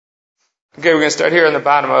Okay, we're going to start here on the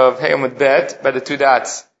bottom of Hayom with Bet by the two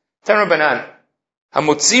dots. Tan Rabbanan.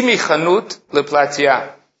 Hamotzi mi chanut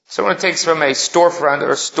leplatia. Someone takes from a storefront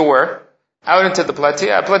or a store out into the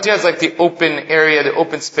platia. Platia is like the open area, the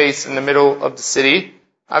open space in the middle of the city.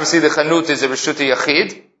 Obviously the chanut is a Reshuta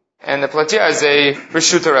Yachid, and the platia is a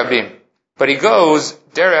Reshuta Rabim. But he goes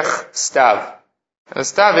derech stav. And the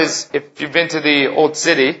stav is, if you've been to the old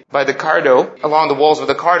city, by the Cardo, along the walls of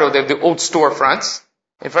the Cardo, they have the old storefronts.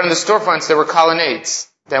 In front of the storefronts, there were colonnades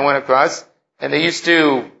that went across, and they used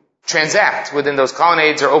to transact within those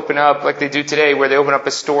colonnades or open up like they do today, where they open up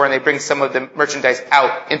a store and they bring some of the merchandise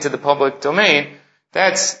out into the public domain.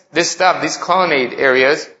 That's this stuff, these colonnade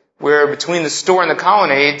areas, where between the store and the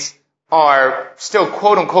colonnades are still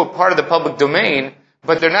quote-unquote part of the public domain,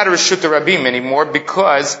 but they're not a Reshuta Rabim anymore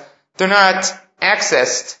because they're not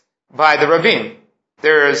accessed by the Rabim.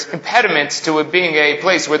 There's impediments to it being a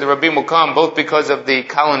place where the Rabbim will come, both because of the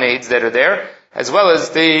colonnades that are there, as well as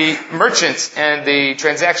the merchants and the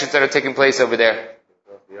transactions that are taking place over there.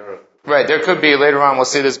 Right, there could be, later on we'll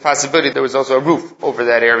see there's a possibility there was also a roof over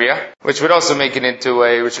that area, which would also make it into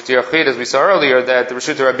a Reshuta Yachid, as we saw earlier, that the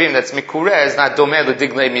Reshuta Rabim that's Mikureh is not Domeh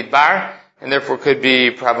L'Diglei Midbar, and therefore could be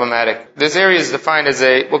problematic. This area is defined as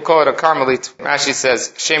we'll call it a Carmelit. Rashi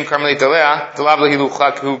says, Shem Carmelit Alea, T'lav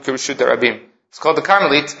Lehiluchak Hu Reshuta Rabim. It's called the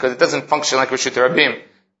Carmelit because it doesn't function like Reshuta Rabim.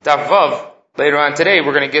 Davav, later on today,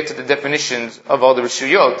 we're going to get to the definitions of all the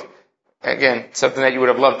Reshuyot. Again, something that you would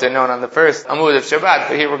have loved to have known on the first Amud of Shabbat,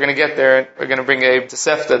 but here we're going to get there, and we're going to bring a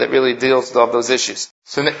Tosefta that really deals with all those issues.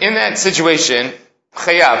 So in that situation,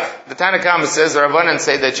 Chayav, the Tanna Kama says, the Rabbanan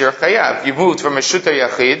say that you're Chayav. You've moved from a Reshuta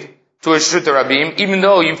Yachid to a Reshuta Rabim, even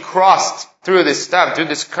though you've crossed through this stuff, through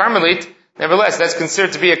this Carmelit, nevertheless, that's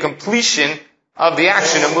considered to be a completion of the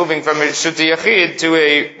action of moving from a Reshuta Yachid to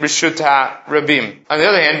a Reshuta Rabim. On the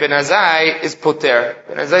other hand, Ben Azai is Poter.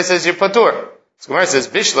 Ben Azai says you're Patur. So Gemara says,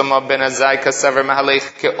 Bishlama Ben Azai kasaver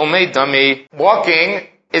mahalech ke'omei dami. Walking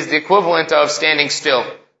is the equivalent of standing still.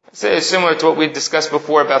 It's similar to what we discussed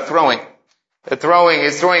before about throwing. The throwing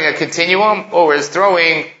is throwing a continuum, or is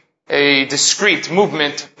throwing a discrete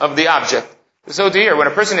movement of the object. So to here, when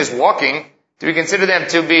a person is walking, do we consider them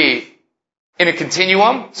to be in a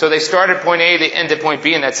continuum? So they start at point A, they end at point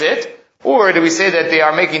B, and that's it? Or do we say that they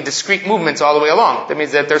are making discrete movements all the way along? That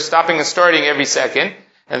means that they're stopping and starting every second.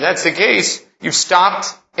 And if that's the case, you've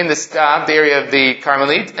stopped in the area of the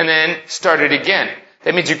Carmelit, and then started again.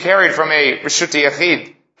 That means you carried from a Reshuta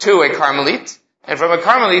Yachid to a Carmelit, and from a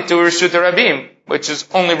Carmelit to a Reshuta Rabim, which is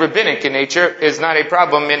only rabbinic in nature, is not a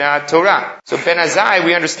problem in Torah. So Ben Azai,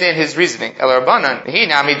 we understand his reasoning. El Rabbanan, he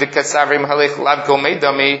nami de kasavrim halech lav kol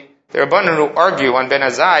meidami. The Rabbanan who argue on Ben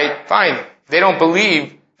Azai, fine. They don't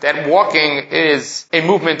believe that walking is a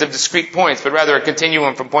movement of discrete points, but rather a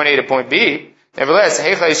continuum from point A to point B. Nevertheless,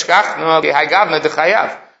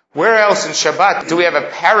 where else in Shabbat do we have a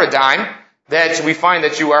paradigm that we find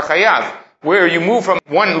that you are chayav? Where you move from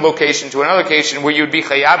one location to another location where you'd be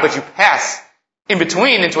chayav, but you pass in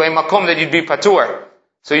between into a makom that you'd be patur.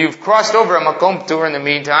 So you've crossed over a makom patur in the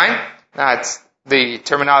meantime, not the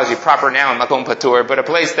terminology proper now in makom patur, but a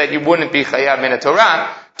place that you wouldn't be chayav in a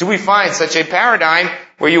Torah. Do we find such a paradigm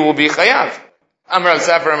where you will be chayav? Amar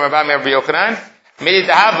al-Safar, Amar Rabbi Yochanan, so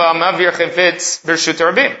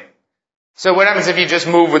what happens if you just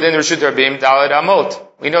move within the Reshuta Rabim, Daled Amot?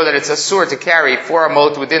 We know that it's asur to carry 4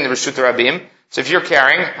 Amot within the Reshuta Rabim. So if you're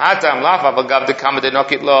carrying,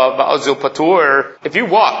 if you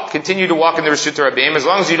walk, continue to walk in the Reshuta Rabim, as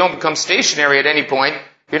long as you don't become stationary at any point,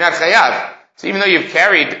 you're not chayav. So even though you've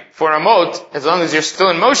carried 4 Amot, as long as you're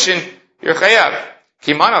still in motion, you're chayav.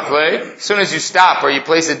 As soon as you stop or you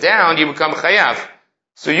place it down, you become chayav.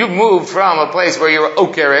 So you've moved from a place where you were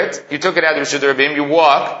okeret, you took it out of the Reshuta Rabim, you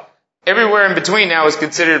walk. Everywhere in between now is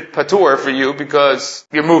considered patur for you because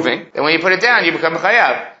you're moving. And when you put it down, you become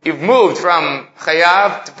chayav. You've moved from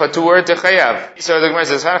chayav to patur to chayav. So the Gemara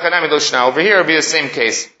says, over here it'll be the same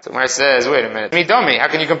case. So the Gemara says, wait a minute. Midami, how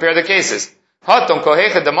can you compare the cases?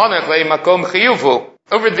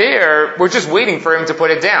 Over there, we're just waiting for him to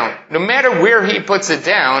put it down. No matter where he puts it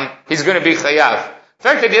down, he's going to be chayav. The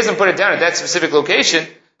fact that he doesn't put it down at that specific location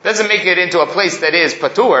doesn't make it into a place that is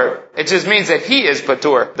patur. It just means that he is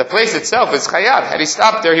patur. The place itself is chayav. Had he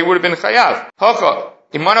stopped there, he would have been chayav.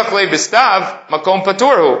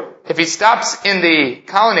 If he stops in the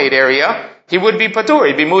colonnade area, he would be patur.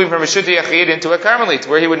 He'd be moving from a Reshuta Yachid into a Carmelit,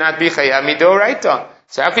 where he would not be chayav midoraita.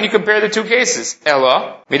 So how can you compare the two cases?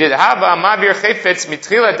 Ella, it's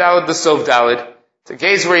a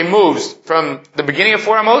case where he moves from the beginning of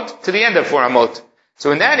 4 Amot to the end of 4 Amot.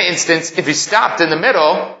 So in that instance, if he stopped in the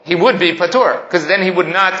middle, he would be patur, because then he would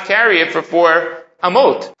not carry it for 4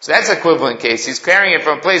 amot. So that's an equivalent case. He's carrying it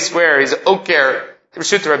from a place where he's oker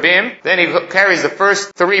Reshut Rabim, then he carries the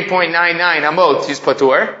first 3.99 amot, he's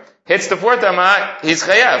patur. Hits the fourth amah, he's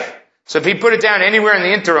chayav. So if he put it down anywhere in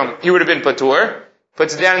the interim, he would have been patur.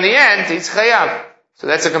 Puts it down in the end, he's chayav. So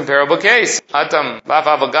that's a comparable case. If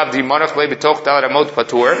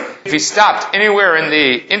he stopped anywhere in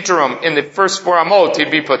the interim, in the first 4 amot, he'd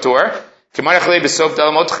be patur.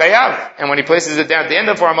 And when he places it down at the end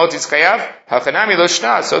of 4 amot, he's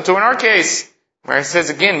chayav. So too in our case, where it says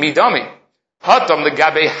again, midami. Hatam the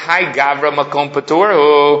gabe high gavra makom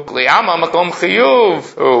patur liama makom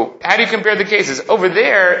chiyuv. How do you compare the cases? Over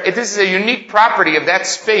there, this is a unique property of that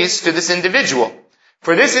space to this individual.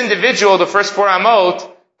 For this individual, the first 4 amot,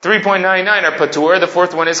 3.99 are patur, the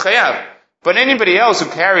fourth one is chayav. But anybody else who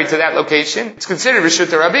carried to that location, it's considered Reshut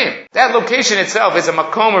Rabim. That location itself is a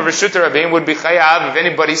makom of Reshut Rabim, would be chayav if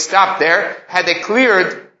anybody stopped there, had they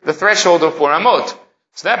cleared the threshold of 4 amot.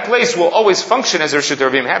 So that place will always function as a Reshut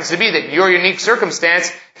Rabim. It happens to be that your unique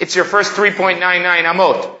circumstance, it's your first 3.99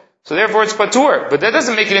 amot. So therefore it's patur. But that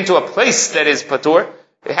doesn't make it into a place that is patur.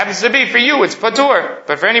 It happens to be for you, it's patur.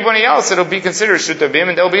 But for anybody else, it'll be considered Reshut Rabim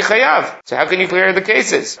and they'll be chayav. So how can you clear the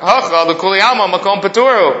cases?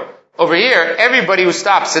 Over here, everybody who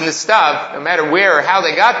stops in the stav, no matter where or how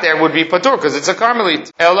they got there, would be patur, because it's a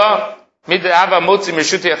Carmelite. Ella, mid'ava motzi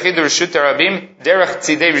Reshut Yachid Reshut Rabim, derech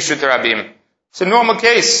tzidei Reshut Rabim. It's a normal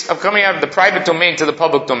case of coming out of the private domain to the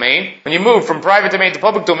public domain. When you move from private domain to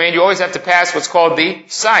public domain, you always have to pass what's called the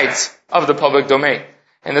sides of the public domain.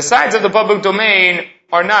 And the sides of the public domain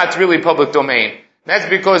are not really public domain. That's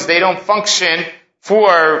because they don't function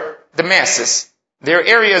for the masses. They're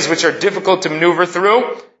areas which are difficult to maneuver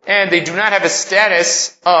through, and they do not have a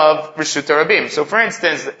status of Reshut Rabim. So for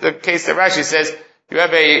instance, the case that Rashi says, you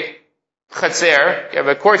have a chatzer, you have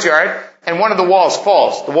a courtyard, and one of the walls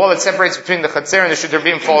falls. The wall that separates between the chatzer and the Reshut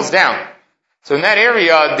Rabim falls down. So in that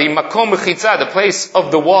area, the makom b'chitza, the place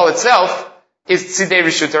of the wall itself, is tzidei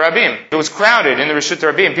Reshut Rabim. It was crowded in the Reshut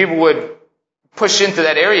Rabim. People would push into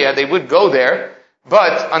that area, they would go there,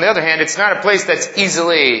 but on the other hand, it's not a place that's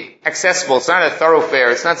easily accessible. It's not a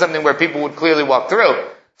thoroughfare. It's not something where people would clearly walk through.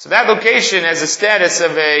 So that location has a status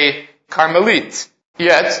of a Carmelite.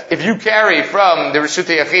 Yet, if you carry from the Reshut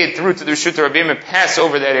Yachid through to the Reshut Rabim and pass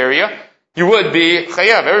over that area, you would be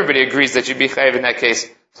chayav. Everybody agrees that you'd be chayav in that case.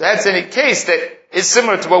 So that's a case that is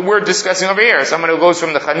similar to what we're discussing over here. Someone who goes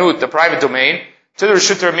from the chanut, the private domain, to the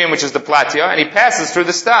Reshut Rabim, which is the platya, and he passes through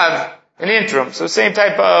the stav in the interim. So same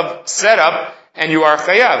type of setup, and you are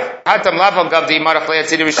chayav. Had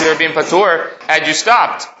you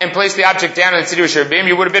stopped and placed the object down in the Tzidei Reshut Rabim,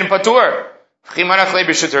 you would have been patur.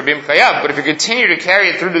 But if you continue to carry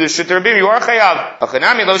it through to the Reshut Rabim, you are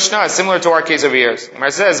chayav. Similar to our case over here.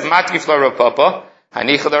 It says, Matkif la Rapapa,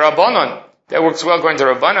 Hanicha la Rabbanon. That works well going to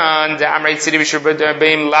Rabbanon. The Amrei Tzidei Reshut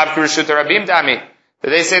Rabim, Lav Reshut Rabim Dami.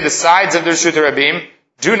 They say the sides of the Reshut Rabim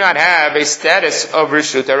do not have a status of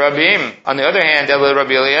Reshut Rabim. On the other hand, El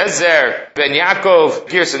Rabbi Eliezer, Ben Yaakov,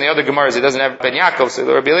 Gears in the other Gemaras, it doesn't have Ben Yaakov, so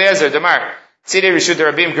Rabbi Eliezer, Damar, Tzidei Reshut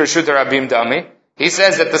Rabim, Reshut Rabim Dami. He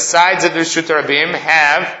says that the sides of the Reshut Rabim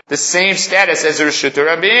have the same status as the Reshut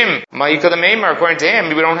Rabim. Ma'ikah Meimar, according to him,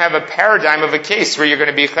 we don't have a paradigm of a case where you're going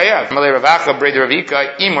to be chayav. Malei Ravacha, Breder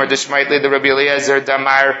Ravika, Imor Deshmaitle, the Rabbi Eliezer,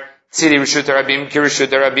 Damar, Tzidei Reshut Rabim,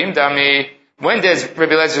 Reshut Rabim Dami. When does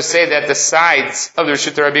Rabbi Eliezer say that the sides of the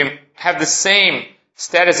Reshut Rabim have the same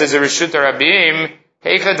status as the Reshut Rabim?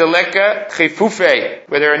 Heicha deleka chifufe,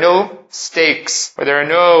 where there are no stakes, where there are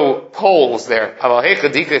no poles there. Aval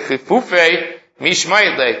heicha dika chifufe,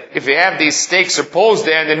 mishmaitle. If you have these stakes or poles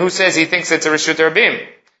there, then who says he thinks it's a Reshut Rabim?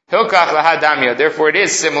 Hilkach lahadamya. Therefore it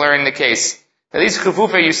is similar in the case. Now these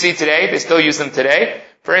chifufe you see today, they still use them today.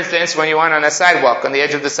 For instance, when you went on a sidewalk, on the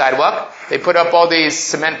edge of the sidewalk, they put up all these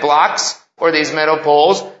cement blocks, or these metal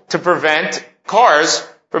poles, to prevent cars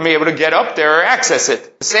from being able to get up there or access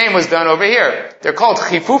it. The same was done over here. They're called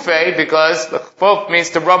chifufe because chifuf means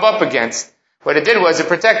to rub up against. What it did was it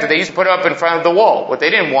protected. They used to put it up in front of the wall. What they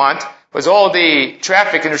didn't want was all the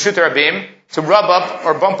traffic in Reshut Rabim to rub up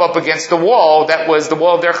or bump up against the wall that was the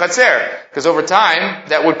wall of their chatzer. Because over time,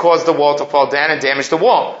 that would cause the wall to fall down and damage the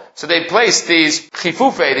wall. So they placed these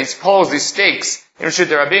chifufe, these poles, these stakes in Reshut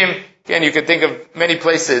Rabim. Again, you can think of many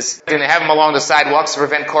places. And they have them along the sidewalks to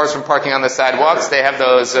prevent cars from parking on the sidewalks. They have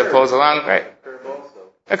those poles along, right?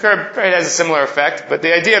 A curb, right, has a similar effect. But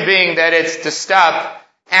the idea being that it's to stop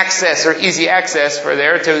access or easy access for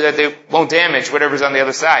there so that they won't damage whatever's on the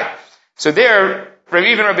other side. So there,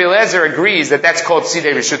 even Rabbi Eliezer agrees that that's called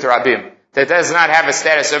Tzidei Reshut Rabim. That does not have a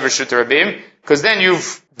status of Reshut Rabim, because then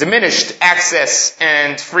you've diminished access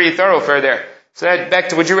and free thoroughfare there. So back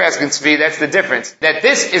to what you were asking, Tzvi, that's the difference. That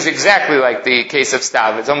this is exactly like the case of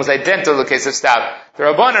Stav. It's almost identical to the case of Stav. The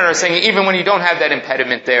Rabbanan are saying even when you don't have that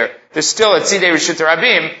impediment there's still a Tzidei Reshut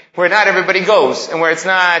Rabim where not everybody goes and where it's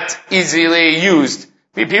not easily used.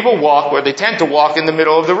 People walk, or they tend to walk in the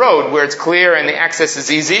middle of the road where it's clear and the access is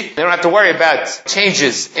easy. They don't have to worry about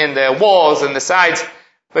changes in the walls and the sides.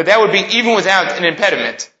 But that would be even without an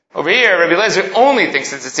impediment. Over here, Rabbi Eliezer only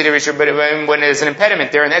thinks it's a Tzidei Reshut, but when there's an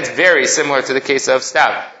impediment there, and that's very similar to the case of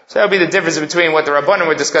Stav. So that would be the difference between what the Rabbanan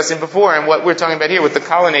were discussing before and what we're talking about here with the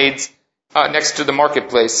colonnades next to the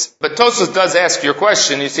marketplace. But Tosfos does ask your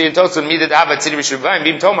question. You see in Tosfos, Midad Hava Tzidei Reshut Rabim,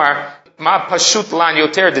 Bim Tomar, Ma Pashut Lan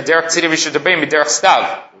Yoter, the Derech Tzidei Reshut Rabim, Derech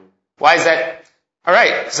Stav. Why is that?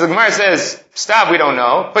 Alright, so the Gemara says, Stav we don't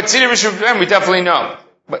know, but Tzidei Reshut Rabim we definitely know.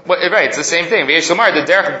 But right, it's the same thing. V'yesh Lomar,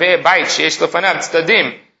 the Derech Beit, Sheyesh Lefanav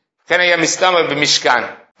Tzdadim,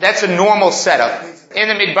 that's a normal setup. In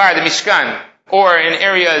the midbar, the Mishkan, or in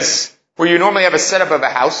areas where you normally have a setup of a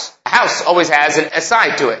house always has a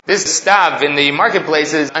side to it. This stav in the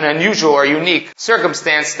marketplace is an unusual or unique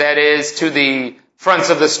circumstance that is to the fronts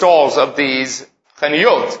of the stalls of these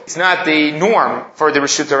chaniyot. It's not the norm for the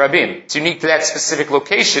Reshut Rabim. It's unique to that specific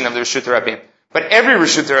location of the Reshut Rabim. But every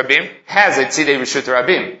Reshut Rabim has a Tzidei Reshut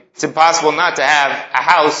Rabim. It's impossible not to have a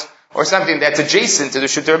house or something that's adjacent to the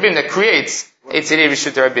Reshut Rabim that creates a Tzidei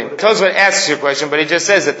Reshut Rabim. Tosfos asks your question, but he just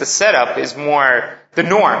says that the setup is more the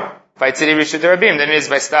norm by Tzidei Reshut Rabim than it is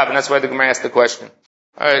by Stav, and that's why the Gemara asked the question.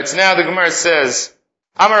 Alright, so now the Gemara says,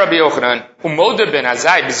 Amar Rabbi Yochanan, Umoda ben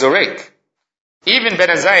Azai b'zorek. Even Ben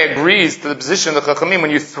Azai agrees to the position of the Chachamim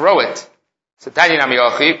when you throw it. So Tanya Nami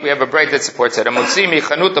Yochi, we have a break that supports it. Amotzi mi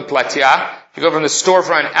chanut platya. You go from the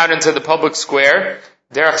storefront out into the public square.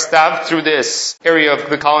 Derech Stav, through this area of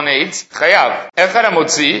the colonnades, Chayav. Echad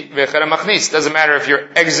HaMotzi ve'echad HaMachnis. Doesn't matter if you're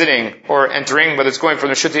exiting or entering, whether it's going from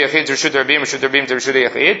the Reshut Yachid to Reshut Rabim, Reshut Rabim to Reshut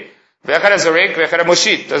Yachid. Ve'echad HaZorek ve'echad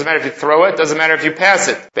HaMoshit. Doesn't matter if you throw it, doesn't matter if you pass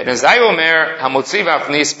it. Ben Azai Omer, HaMotzi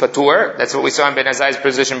ve'achnis patur. That's what we saw in Ben Azai's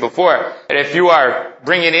position before. That if you are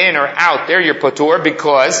bringing in or out, there you're patur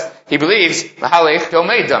because he believes,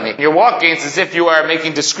 you're walking, it's as if you are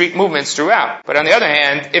making discrete movements throughout. But on the other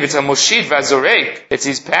hand, if it's a moshit vazorek, if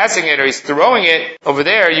he's passing it or he's throwing it, over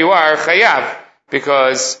there you are chayav,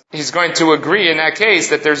 because he's going to agree in that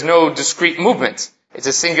case that there's no discrete movements. It's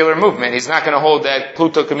a singular movement. He's not going to hold that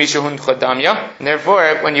pluto kamisha hun chodamya. And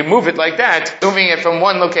therefore, when you move it like that, moving it from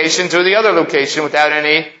one location to the other location without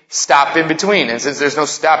any stop in between. And since there's no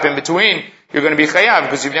stop in between, you're going to be chayav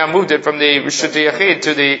because you've now moved it from the Reshut Yachid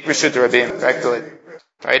to the Reshut Rabim. Correctly.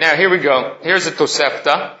 Alright, now here we go. Here's a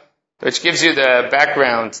Tosefta, which gives you the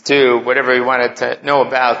background to whatever you wanted to know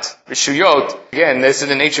about Reshuyot. Again, this is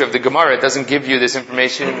the nature of the Gemara. It doesn't give you this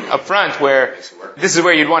information up front, where this is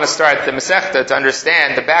where you'd want to start the Masechta to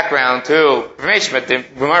understand the background to information. But the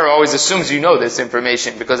Gemara always assumes you know this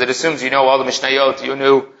information, because it assumes you know all the Mishnayot, you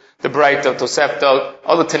knew the Bright of Tosefta,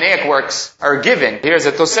 all the Tanaic works are given. Here's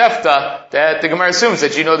a Tosefta that the Gemara assumes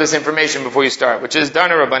that you know this information before you start, which is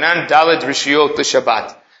Dana Rabbanan Daled Reshuyot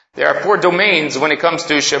Shabbat. There are 4 domains when it comes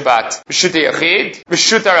to Shabbat. Reshut Yachid,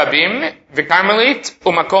 Reshut Rabim, V'Karmelit,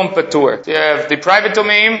 Umakom Patur. You have the private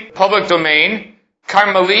domain, public domain,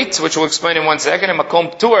 Karmelit, which we'll explain in 1 second, and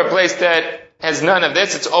Makom Patur, a place that has none of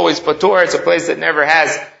this. It's always Patur. It's a place that never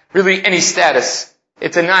has really any status.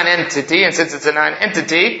 It's a non-entity, and since it's a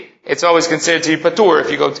non-entity, it's always considered to be Patur.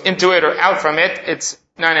 If you go into it or out from it, it's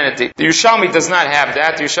non-entity. The Yerushalmi does not have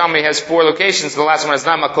that. The Yerushalmi has 4 locations. The last one is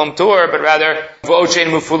not Makom Tur, but rather V'ochein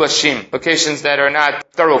Mufulashim. Locations that are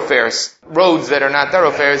not thoroughfares. Roads that are not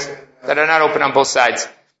thoroughfares, that are not open on both sides.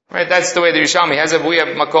 Right? That's the way the Yerushalmi has it. We have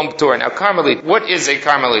Makom Tur. Now, Karmelit. What is a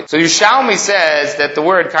Karmelit? So Yerushalmi says that the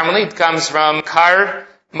word Karmelit comes from Kar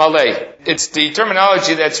Malay. It's the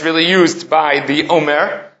terminology that's really used by the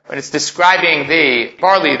Omer when it's describing the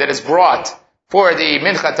barley that is brought for the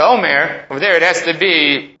Minchat HaOmer. Over there it has to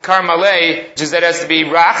be Karmalei, which is that it has to be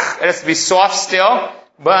Rach, it has to be soft still,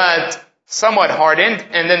 but somewhat hardened,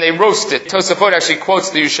 and then they roast it. Tosafot actually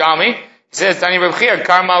quotes the Yerushalmi. He says, Tani Reb Chia,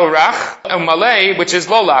 Karmal Rach, and Malay, which is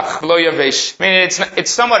Lolach, Lo Yavesh. Meaning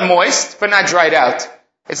it's somewhat moist, but not dried out.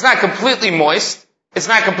 It's not completely moist, it's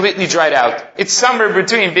not completely dried out. It's somewhere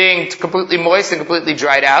between being completely moist and completely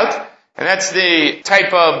dried out. And that's the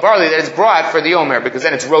type of barley that is brought for the Omer, because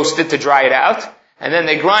then it's roasted to dry it out, and then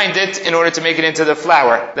they grind it in order to make it into the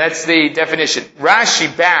flour. That's the definition.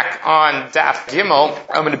 Rashi back on Daf Gimel,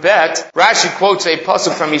 Amud Bet, Rashi quotes a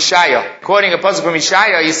pasuk from Yeshaya. Quoting a pasuk from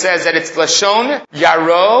Yeshaya, he says that it's Lashon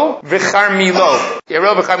Yaro V'Charmilo.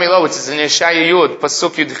 Yaro V'Charmilo, which is in Yeshaya Yud,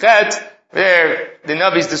 pasuk Yud Chet. There, the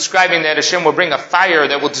Nabi is describing that Hashem will bring a fire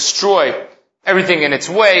that will destroy everything in its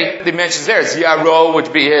way. He mentions there is Yaro, which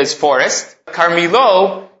would be his forest.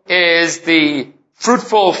 Carmelo is the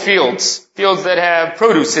fruitful fields that have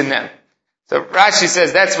produce in them. So Rashi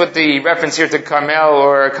says that's what the reference here to Carmel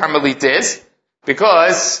or Carmelite is,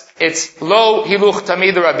 because it's lo hiluch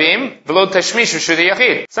tamid rabim v'lo tashmish v'shudi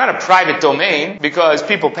yachid. It's not a private domain because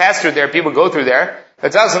people pass through there, people go through there.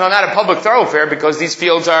 It's also not a public thoroughfare because these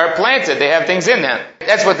fields are planted, they have things in them.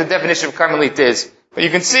 That's what the definition of Carmelite is. But you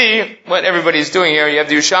can see what everybody's doing here. You have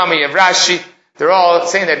the Yerushalmi, you have Rashi. They're all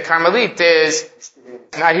saying that Carmelite is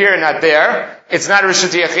not here, not there. It's not a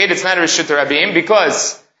Reshut Yachid, it's not a Reshut Rabim,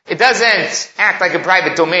 because it doesn't act like a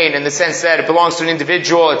private domain in the sense that it belongs to an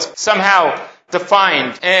individual. It's somehow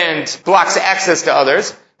defined and blocks access to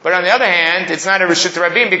others. But on the other hand, it's not a Reshut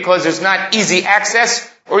Rabim because there's not easy access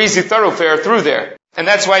or easy thoroughfare through there. And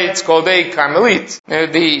that's why it's called a Carmelite. Now,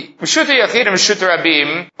 the Reshut Yachid and Reshut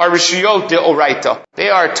Rabim are Reshuyot Deoraita. They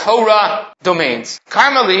are Torah domains.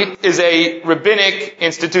 Carmelite is a rabbinic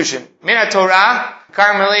institution. Min Torah,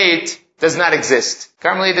 Carmelite does not exist.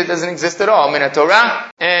 Carmelite doesn't exist at all, Min Torah.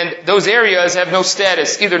 And those areas have no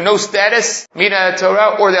status. Either no status, Min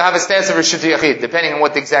Torah, or they'll have a status of Reshut Yachid, depending on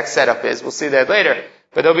what the exact setup is. We'll see that later.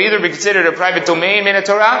 But they'll either be considered a private domain, Min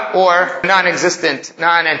Torah, or non-existent,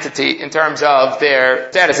 non-entity in terms of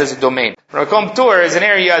their status as a domain. Makom Ptur is an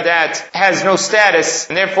area that has no status,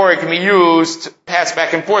 and therefore it can be used, pass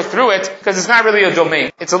back and forth through it, because it's not really a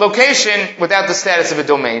domain. It's a location without the status of a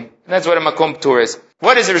domain. And that's what a Makom Ptur is.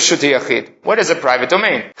 What is a Reshut Yachid? What is a private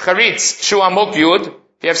domain? Charitz, Shu Amok Yud,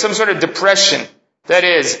 you have some sort of depression that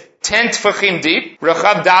is 10 tfachim deep,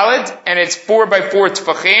 Rachab Daled, and it's 4 by 4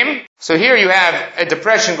 tfachim. So here you have a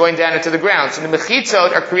depression going down into the ground. So the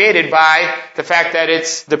mechitzot are created by the fact that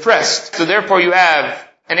it's depressed. So therefore you have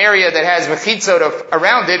an area that has mechitzot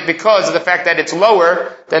around it because of the fact that it's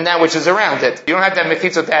lower than that which is around it. You don't have to have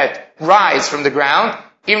mechitzot that rise from the ground.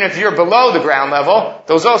 Even if you're below the ground level,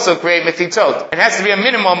 those also create mechitzot. It has to be a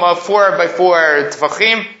minimum of 4 by 4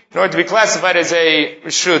 tfachim in order to be classified as a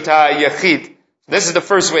Reshut HaYachid. This is the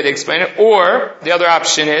first way to explain it. Or, the other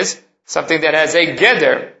option is something that has a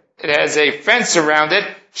geder. It has a fence around it.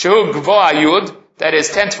 Shehu Gvoa Yud, that is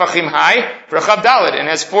 10 tfachim high. Rachab Dalet, and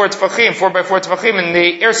has 4 tfachim, 4 by 4 tfachim in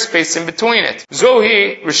the airspace in between it.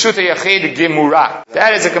 Zohi Reshut HaYachid Gemura.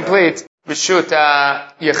 That is a complete Reshut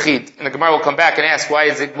HaYachid. And the Gemara will come back and ask,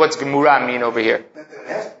 what's Gemura mean over here? That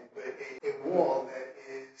has to be a wall that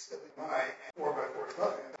is high and 4 by 4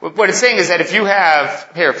 tfachim. What it's saying is that if you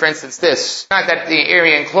have, here, for instance, this, not that the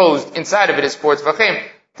area enclosed inside of it is 4 tfachim,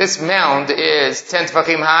 this mound is 10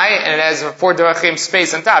 tfachim high, and it has a 4 tfachim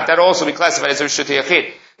space on top. That will also be classified as a Reshut Yachid.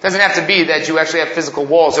 It doesn't have to be that you actually have physical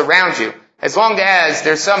walls around you. As long as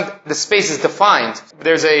the space is defined.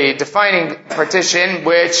 There's a defining partition,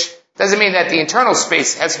 which doesn't mean that the internal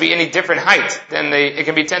space has to be any different height than it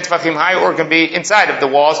can be 10 tfachim high, or it can be inside of the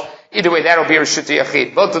walls. Either way, that'll be a Reshut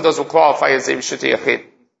Yachid. Both of those will qualify as a Reshut Yachid.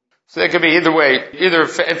 So that could be either way, either a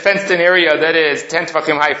fenced-in area that is 10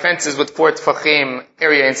 tfachim high fences with 4 tfachim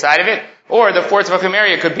area inside of it, or the 4 tfachim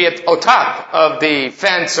area could be on top of the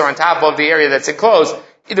fence or on top of the area that's enclosed.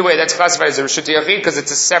 Either way, that's classified as a Reshut Yachid because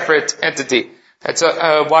it's a separate entity. That's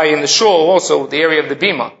why in the shul also, the area of the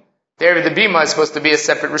bima. The area of the bima is supposed to be a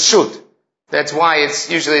separate Reshut. That's why it's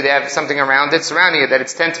usually they have something around it, surrounding it, that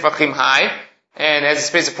it's 10 tfachim high, and has a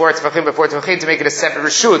space of 4 tfachim by 4 tfachim to make it a separate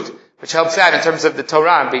Reshut, which helps out in terms of the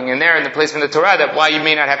Torah being in there, in the placement of the Torah, that why you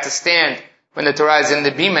may not have to stand when the Torah is in the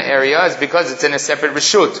bima area is because it's in a separate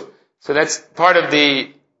Reshut. So that's part of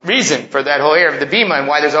the reason for that whole area of the bima and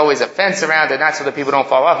why there's always a fence around it, not so that people don't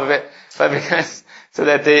fall off of it, but because, so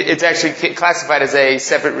that it's actually classified as a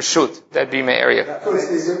separate Reshut, that bima area.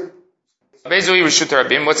 Basically, Reshut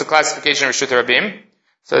Rabim, what's the classification of Reshut Rabim?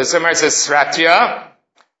 So the Gemara says Sratya,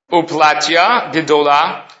 Uplatya,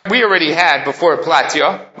 Gedola. We already had before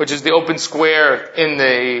Platya, which is the open square in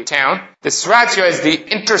the town. The Sratya is the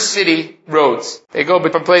intercity roads. They go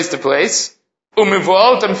from place to place.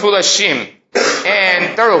 Umivot and Fulashim,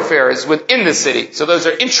 and thoroughfares within the city. So those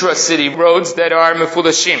are intra-city roads that are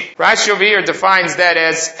Mefulashim. Rashi over here defines that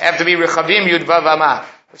as have to be Rechavim Yud Vav Amah,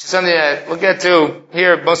 which is something that we'll get to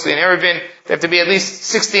here, mostly in Eruvin. They have to be at least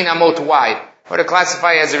 16 amot wide. Or to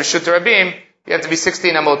classify as a Reshut Rabim, you have to be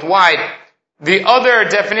 16 amot wide. The other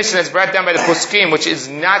definition that's brought down by the Poskim, which is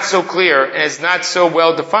not so clear and is not so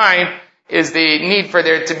well defined, is the need for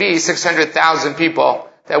there to be 600,000 people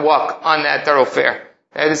that walk on that thoroughfare.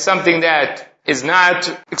 That is something that is not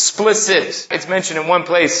explicit. It's mentioned in one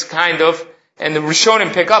place, kind of, and the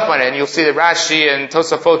Rishonim pick up on it, and you'll see that Rashi and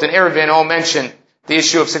Tosafot and Eruvin all mention the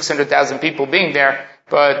issue of 600,000 people being there,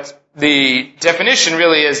 but the definition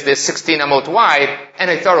really is the 16 amot wide and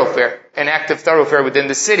a thoroughfare, an active thoroughfare within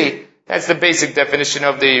the city. That's the basic definition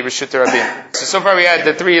of the Reshut Rabim. So far we had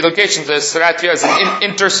the three locations. The Saratia is an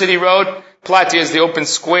intercity road. Platia is the open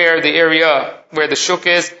square, the area where the Shuk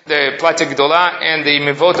is. The Platia Gdola and the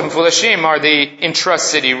Mivot Mfulashim are the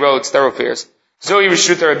intra-city roads, thoroughfares. Zohi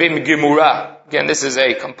Reshut Rabim Gemura. Again, this is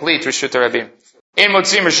a complete Reshut Rabim. In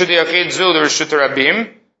Motzim Reshut Yachid Zul Reshut Rabim.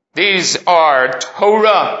 These are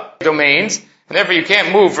Torah domains, and therefore you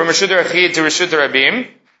can't move from Reshut Yachid to Reshut Rabim.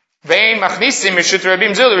 Vein Machnisim Reshut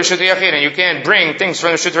Rabim Zul Reshut Yachid, and you can't bring things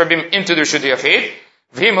from Reshut Rabim into the Reshut Yachid.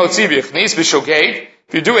 V'im Hotzi B'Chnis B'Shogeg.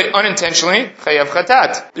 If you do it unintentionally, Chayav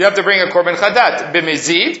Chatat. You have to bring a Korban Chatat.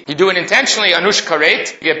 B'Mezid. You do it intentionally, Anush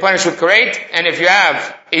Karet. You get punished with Karet. And if you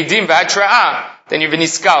have Edim V'Atra'ah, then you're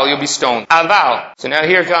V'Niskal, you'll be stoned. Aval. So now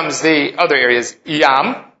here comes the other areas.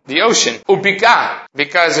 Yam, the ocean. Ubika,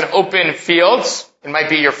 because in open fields, it might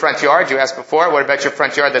be your front yard, you asked before. What about your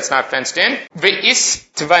front yard that's not fenced in? Ve'is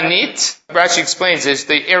Tvanit, Rashi explains, is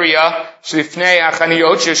the area, Shlifnei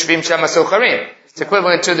Achaniyot, Yoshvim Sham HaSocharim. It's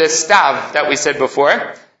equivalent to the stav that we said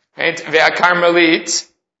before. Right? Ve'akarmelit,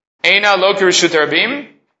 Eina lo kirishut rabim,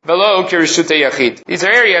 velo kirishut yachid. These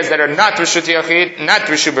are areas that are not rishut yachid, not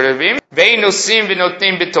rishut rabim. Ve'inosim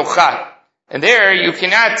v'notnim b'tocha. And there you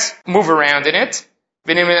cannot move around in it.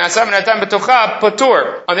 On the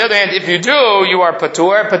other hand, if you do, you are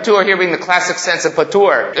patur. Patur here being the classic sense of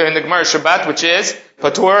patur in the Gemara Shabbat, which is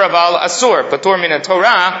patur aval asur. Patur min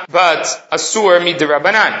Torah, but asur mid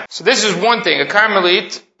Rabbanan. So this is one thing. A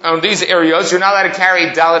Carmelit on these areas, you're not allowed to carry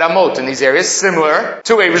Dalet Amot in these areas, similar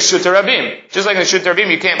to a Reshut Rabim. Just like in Reshut Rabim,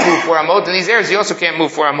 you can't move 4 Amot. In these areas, you also can't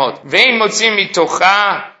move 4 Amot. Vein motzim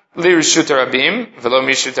mitocha Reshut Rabim, velo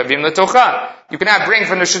Reshut Rabim letocha. You cannot bring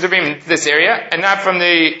from the Reshut Rabim into this area, and not from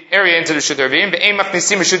the area into the Reshut Rabim. Ve'ein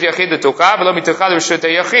machnisim Reshut Yachid letocha, velo mitocha Reshut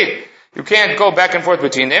Yachid. You can't go back and forth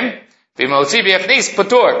between them. Ve'motzi b'yachnis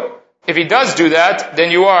patur. If he does do that, then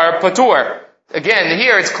you are patur. Again,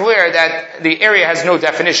 here it's clear that the area has no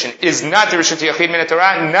definition. It is not the Reshut Yachid min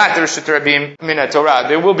Torah, not the Reshut Rabim min Torah.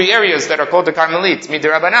 There will be areas that are called the Carmelit, mid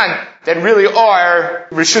Rabbanan, that really are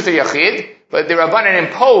Reshut Yachid, but the Rabbanan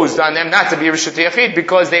imposed on them not to be Reshut Yachid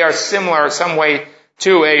because they are similar in some way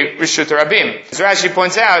to a Reshut Rabim. As Rashi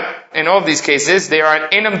points out, in all of these cases, they are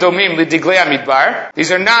Enam Domim Lidiglei Midbar.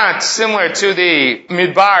 These are not similar to the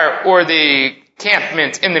Midbar or the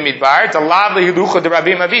campment in the Midbar.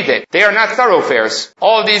 They are not thoroughfares.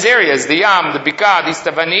 All of these areas, the Yam, the Bika, the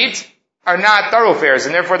Stavanit, are not thoroughfares,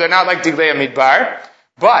 and therefore they're not like Diglei Midbar.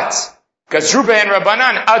 But Gazruba and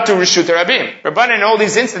Rabbanan atu Reshut Rabim. Rabbanan in all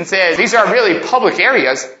these instances, these are really public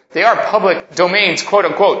areas. They are public domains, quote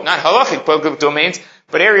unquote, not halachic public domains,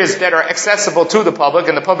 but areas that are accessible to the public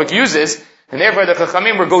and the public uses. And therefore the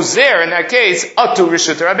Chachamim were goes there in that case atu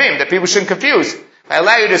Reshut Rabim, that people shouldn't confuse. If I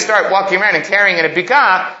allow you to start walking around and carrying in a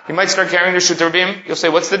bika, you might start carrying Reshut Rabim. You'll say,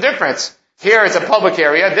 what's the difference? Here it's a public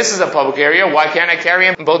area, this is a public area, why can't I carry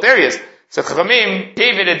in both areas? So Chachamim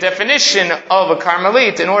gave it a definition of a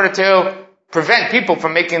Carmelit in order to prevent people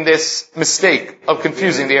from making this mistake of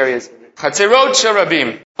confusing the areas. Chatzerot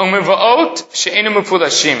sharabim, u'miva'ot she'enu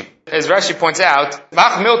mefulashim. As Rashi points out,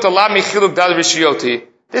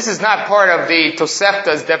 this is not part of the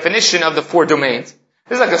Tosefta's definition of the 4 domains.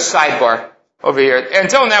 This is like a sidebar over here.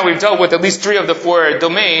 Until now we've dealt with at least 3 of the 4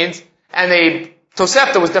 domains, and the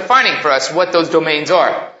Tosefta was defining for us what those domains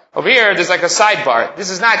are. Over here, there's like a sidebar. This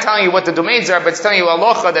is not telling you what the domains are, but it's telling you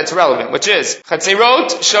halacha that's relevant, which is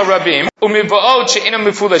Chatzerot sharabim u'miva'ot she'enam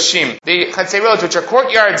mefulashim. The Chatzerot, which are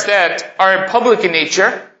courtyards that are public in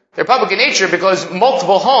nature, they're public in nature because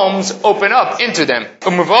multiple homes open up into them.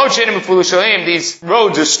 These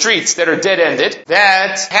roads or streets that are dead-ended,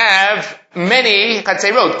 that have many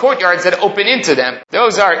chatzerot, courtyards that open into them.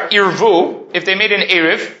 Those are irvu, if they made an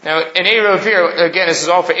erev. Now, an erev here, again, this is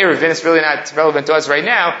all for erev, and it's really not relevant to us right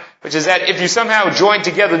now, which is that if you somehow join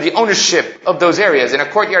together the ownership of those areas, in a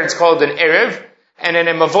courtyard it's called an erev, and in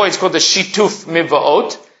a mavoy it's called the shituf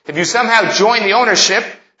miva'ot. If you somehow join the ownership,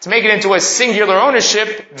 to make it into a singular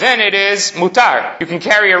ownership, then it is mutar. You can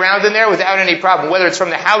carry around in there without any problem, whether it's from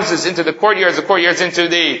the houses into the courtyards into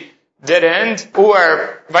the dead end,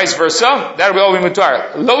 or vice versa. That will all be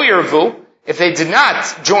mutar. Lo yirvu, if they did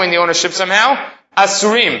not join the ownership somehow,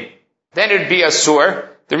 asurim, then it would be asur.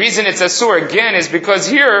 The reason it's asur, again, is because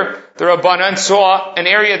here, the Rabbanan saw an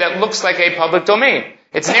area that looks like a public domain.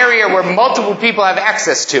 It's an area where multiple people have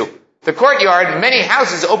access to. The courtyard, many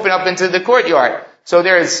houses open up into the courtyard. So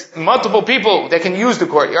there's multiple people that can use the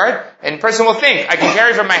courtyard, and a person will think, I can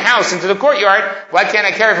carry from my house into the courtyard, why can't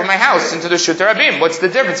I carry from my house into the Reshut Rabim? What's the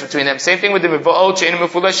difference between them? Same thing with the Miva'ot She'enu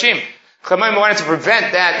Mefulashim. Chachamim wanted to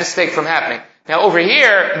prevent that mistake from happening. Now over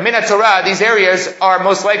here, Min Torah, these areas are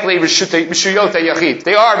most likely Reshuyot Yachid.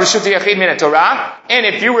 They are Reshut Yachid Min Torah, and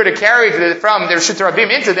if you were to carry from the Reshut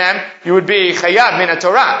Rabim into them, you would be Chayav Min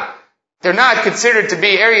Torah. They're not considered to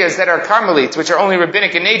be areas that are Carmelites, which are only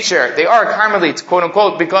rabbinic in nature. They are Carmelites, quote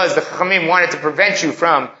unquote, because the Chachamim wanted to prevent you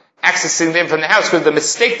from accessing them from the house because of the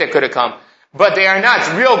mistake that could have come. But they are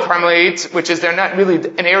not real Carmelites, which is they're not really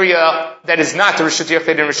an area that is not the Reshut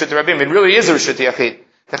Yachid and Reshut Rabim. It really is a Reshut Yachid.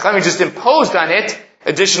 The Chachamim just imposed on it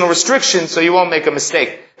additional restrictions so you won't make a mistake.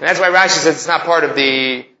 And that's why Rashi says it's not part of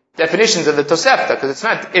the definitions of the Tosefta, because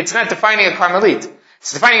it's not defining a Carmelite.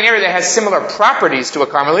 It's defining an area that has similar properties to a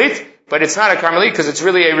Carmelite, but it's not a Carmelite because it's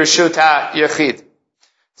really a Reshut Yachid.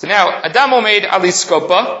 So now, Adam Omeid Ali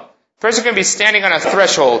Skopa, person going to be standing on a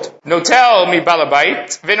threshold. Notel mi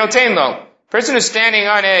balabait, venoten lo. Person who's standing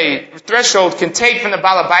on a threshold can take from the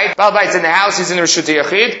balabait. Balabait's in the house, he's in the Reshut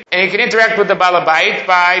Yachid, and he can interact with the balabait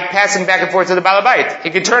by passing back and forth to the balabait. He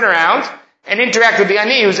can turn around and interact with the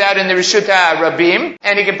ani who's out in the Reshut Rabim,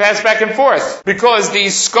 and he can pass back and forth. Because the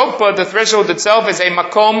skopa, the threshold itself, is a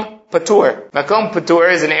makom patur. Makom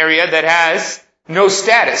patur is an area that has no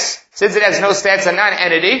status. Since it has no status, a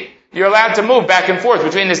non-entity, you're allowed to move back and forth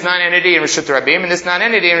between this non-entity and Reshut Rabim and this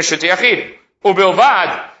non-entity and Reshut Yachid.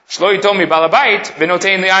 Ubilvad, shlo yitomi balabait,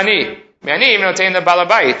 v'notein li'ani. Mi'ani v'notein the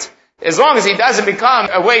balabait. As long as he doesn't become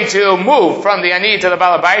a way to move from the ani to the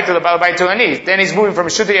balabait to ani, then he's moving from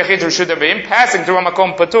Reshut Yachid to Reshut Rabim, passing through a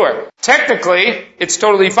makom patur. Technically, it's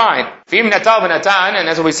totally fine. V'im natal v'natan, and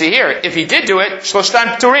that's what we see here. If he did do it,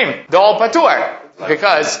 shloshtan paturim, the all patur.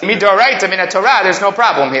 Because midoraita min Torah, there's no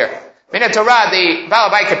problem here. Min Torah, the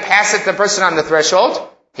balabait could pass it to the person on the threshold.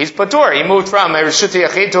 He's patur. He moved from a Reshut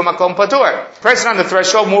Yachid to a makom patur. Person on the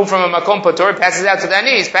threshold moved from a makom patur, passes out to the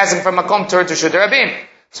ani, he's passing from makom patur to Reshut Rabim.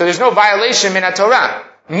 So there's no violation min Torah.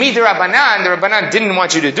 Midrabanan, the Rabbanan didn't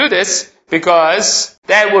want you to do this because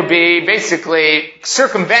that would be basically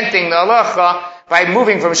circumventing the halacha by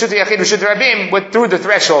moving from Reshut Yachid to Reshut Rabim through the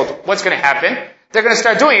threshold. What's going to happen? They're going to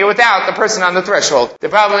start doing it without the person on the threshold. The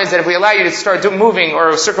problem is that if we allow you to start moving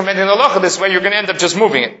or circumventing the halacha this way, you're going to end up just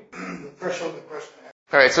moving it. The threshold in question.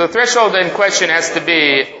 Alright, so the threshold in question has to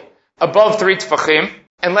be above 3 tefachim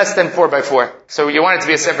and less than 4x4. So you want it to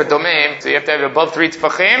be a separate domain, so you have to have it above 3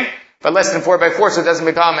 tefachim, but less than 4x4, so it doesn't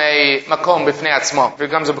become a makom b'fnei atzmo. If it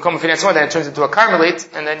becomes a makom b'fnei atzmo, then it turns into a carmelite,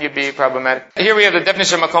 and then you'd be problematic. Here we have the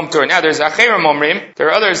definition of makom tur. Now there's acherim omrim. There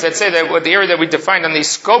are others that say that what the area that we defined on the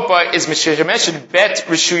skopa is mishemesh bet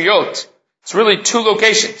reshuyot. It's really two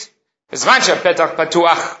locations. Zvansha petach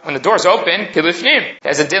patuach, when the door's open, kilifnim. It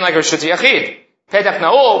has a din like a Reshut Yachid. Petach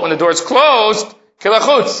na'ul, when the door is closed,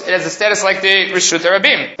 kilachutz. It has a status like the Reshut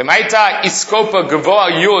Rabim. B'maita iskopa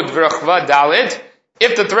gavoa yud v'rachva dalid.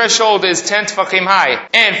 If the threshold is 10 tefachim high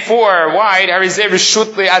and 4 wide, harizeh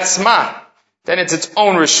Reshut li'atzma. Then it's its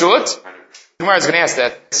own Reshut. Gemara is going to ask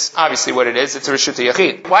that. It's obviously what it is. It's a Reshut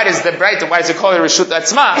Yachid. Why does it call it Reshut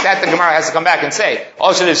Atzma? That the Gemara has to come back and say.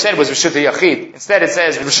 All it should have said was Reshut Yachid. Instead it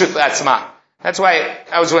says Reshut Atzma. That's why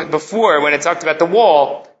before when it talked about the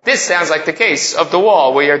wall, this sounds like the case of the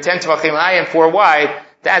wall where you're 10 tefachim high and 4 wide.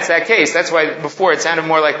 That's that case. That's why before it sounded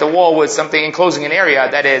more like the wall was something enclosing an area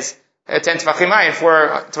that is 10 tefachim high and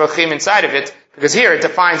 4 tefachim inside of it. Because here it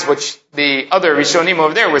defines what the other Rishonim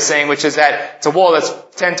over there were saying, which is that it's a wall that's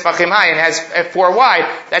 10 tefachim high and has 4 wide.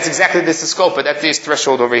 That's exactly this skopa. That's this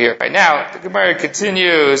threshold over here. Right now, the Gemara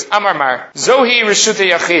continues. Amar Mar. Zohi Reshut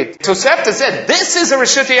Yachid. Tosefta said, this is a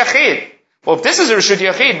Reshut Yachid. Well, if this is a Reshut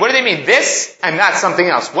Yachid, what do they mean? This and not something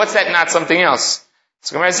else. What's that not something else?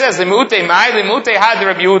 So Gemara says, Limute Mai, Limute Had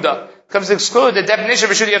Rabbi Yehuda. Comes to exclude the definition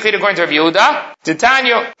of Reshut Yachid according to Rabbi Yehuda.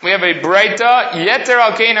 Titanya, we have a Braita, Yeter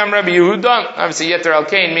Al-Kain Am Rabbi Yehuda. Obviously, Yeter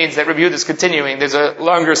Al-Kain means that Rabbi Yehuda is continuing. There's a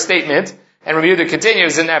longer statement, and Rabbi Yehuda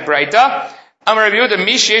continues in that Braita. Am Rabbi Yehuda,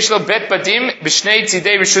 Mi sheyesh lo bet batim b'shnei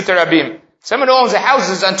tzidei Reshut Rabim. Someone who owns the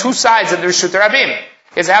houses on two sides of the Reshut Rabim.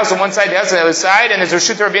 He has a house on one side, the house on the other side, and there's a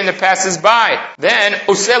Reshut Rabim that passes by. Then,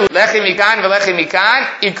 Usel lechi mikan v'lechi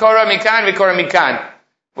mikan, ikora mikan v'ikora mikan.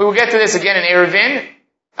 We will get to this again in Eruvin.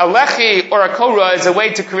 A lechi or a korah is a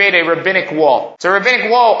way to create a rabbinic wall. It's a rabbinic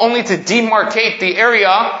wall only to demarcate the area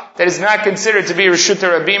that is not considered to be Reshut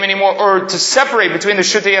Rabim anymore, or to separate between the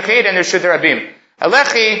Reshut Yachid and the Reshut Rabim. A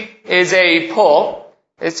lechi is a pole.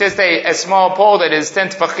 It's just a small pole that is 10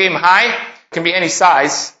 tefachim high. It can be any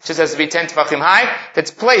size. It just has to be 10 tefachim high.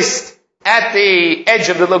 That's placed at the edge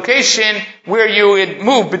of the location where you would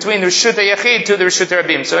move between the Reshut Yachid to the Reshut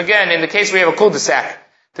Rabim. So again, in the case we have a cul-de-sac.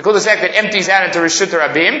 The cul-de-sac that empties out into Reshut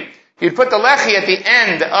Rabim, you'd put the lechi at the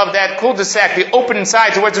end of that cul-de-sac, the open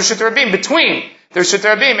side towards Reshut Rabim, between the Reshut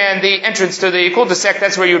Rabim and the entrance to the cul-de-sac,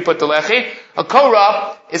 that's where you would put the lechi. A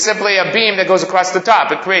korah is simply a beam that goes across the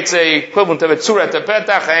top. It creates a equivalent of a tzurat, a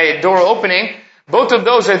petach, a door opening. Both of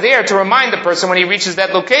those are there to remind the person when he reaches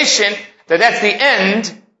that location that that's the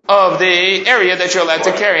end of the area that you're allowed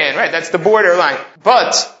to carry in, right? That's the border line.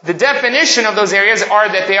 But the definition of those areas are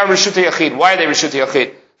that they are Reshut Yachid. Why are they Reshut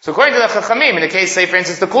Yachid? So according to the Chachamim, in the case, say for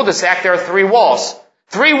instance, the cul-de-sac, there are 3 walls.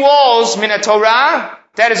 3 walls, min Torah,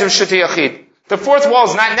 that is Reshut Yachid. The 4th wall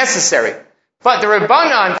is not necessary. But the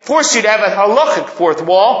Rabbanan force you to have a halachic 4th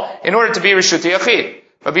wall in order to be Reshut Yachid.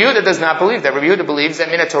 Rabbi Yehuda does not believe that. Rabbi Yehuda believes that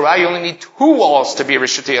min Torah, you only need 2 walls to be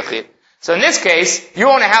Reshut Yachid. So in this case, you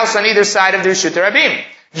own a house on either side of the Reshut Rabim.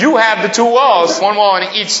 You have the 2 walls, 1 wall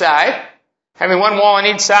on each side. Having 1 wall on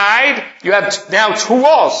each side, you have now 2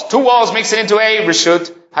 walls. 2 walls makes it into a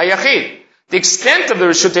Reshut HaYachid. The extent of the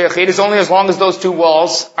Reshut HaYachid is only as long as those 2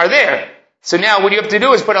 walls are there. So now what you have to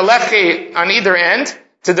do is put a lechi on either end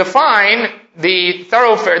to define the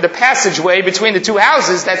thoroughfare, the passageway between the 2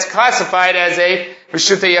 houses that's classified as a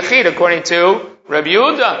Reshut HaYachid according to Rabbi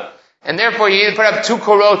Yehuda. And therefore you put up 2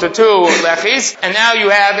 korot or 2 lechis, and now you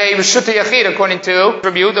have a Reshut HaYachid according to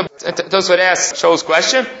Rabbi Yehuda. Tosfot asks Shaul's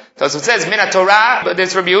question. Tosfot says, Min Torah, but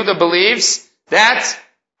this Rabbi Yehuda believes that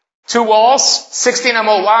 2 walls, 16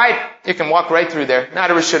 amot wide, you can walk right through there. Not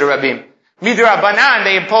a Reshut Rabim. Midrabanan,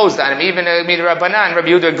 they imposed on him. Even Midrabanan, Rabbi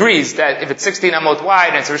Yehuda agrees that if it's 16 amot wide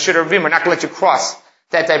and it's a Reshut Rabim, we're not going to let you cross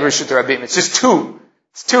that type of Reshut Rabim. It's just 2.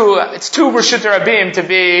 It's two Reshut Rabim to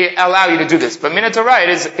allow you to do this. But Min Torah,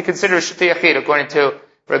 it considered Reshut Yachid according to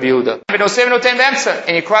Rabbi Yehuda.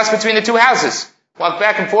 And you cross between the 2 houses. Walk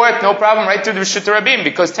back and forth, no problem, right through the Reshut Rabim,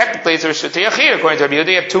 because technically it's a Reshut Yachid according to Rabbi Yehuda.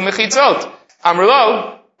 You have 2 mechitzot.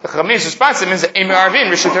 Amrulo, the Chachamim's response means that Emer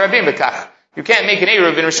Arvin Reshut Rabim bekach. You can't make an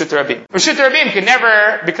Eruv in Reshut Rabim. Reshut Rabim can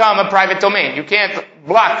never become a private domain. You can't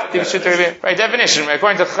block the Reshut Rabim. By definition, right?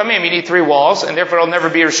 According to Chachamim, you need 3 walls, and therefore it'll never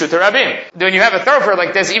be Reshut Rabim. When you have a thoroughfare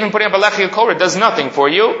like this, even putting up a lechi korah does nothing for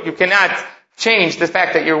you. You cannot change the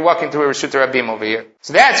fact that you're walking through a Reshut Rabim over here.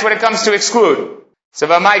 So that's when it comes to exclude. So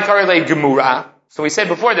v'amai karele gemura. So we said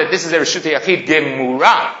before that this is a Reshut Yachid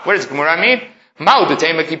gemura. What does gemura mean? When the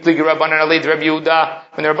Rabbanan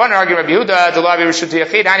argue Rabbi Yehuda, the law of Reshut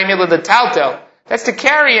Yachid, ani milah the taltel. That's to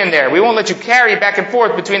carry in there. We won't let you carry back and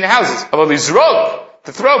forth between the houses.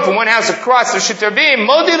 To throw from one house across Reshut Rabim,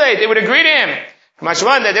 modile, they would agree to him.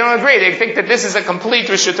 Mashwan, they don't agree. They think that this is a complete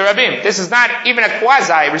Reshut Rabim. This is not even a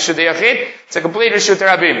quasi Reshut Yachid. It's a complete Reshut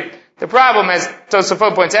Rabim. The problem, as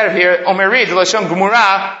Tosafot points out here, Omerid, Lashon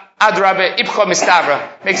Gemura, Adrabe, Ipcho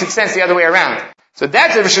Mistavra. Makes sense the other way around. So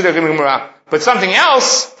that's a Reshut Yachid Gemura. But something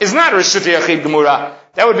else is not Reshut Yachid Gemura.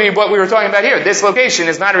 That would be what we were talking about here. This location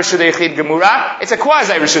is not Reshut Yachid Gemura. It's a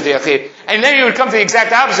quasi Reshut Yachid. And then you would come to the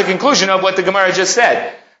exact opposite conclusion of what the Gemara just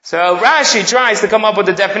said. So Rashi tries to come up with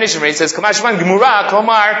a definition where he says, Kamashman Gemura,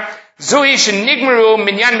 Komar, Zui Shenigmeru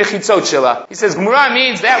Minyan Mechitzot Shela. He says, Gemura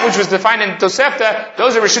means that which was defined in Tosefta,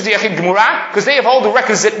 those are Reshut Yachid Gemura, because they have all the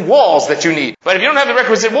requisite walls that you need. But if you don't have the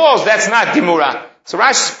requisite walls, that's not Gemura. So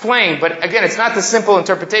Rashi's playing, but again, it's not the simple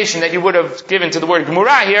interpretation that you would have given to the word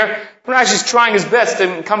Gemura here. Rashi's trying his best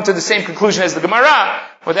to come to the same conclusion as the Gemara,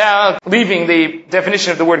 without leaving the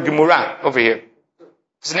definition of the word Gemura over here.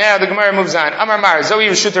 So now the Gemara moves on. Amar Mar, Zoe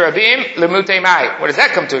Reshut Rabim, Lemutei Mai. What does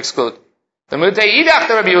that come to exclude? Lemutei Idach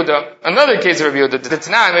Rabbi Yehuda. Another case of Rabbi Yehuda. The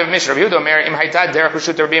Tanah, we have Mishnah. Rabbi Yehuda, Mer, Im Haitad Derech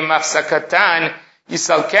Reshut Rabim Mafsakatan,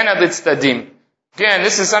 Yisalkena Litztadim. Again,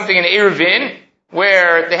 this is something in Eruvin,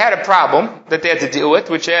 where they had a problem that they had to deal with,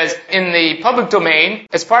 which is in the public domain,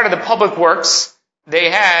 as part of the public works,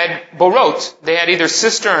 they had borot. They had either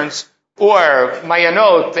cisterns or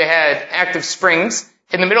mayanot. They had active springs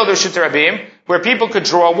in the middle of the Reshut Rabim where people could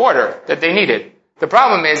draw water that they needed. The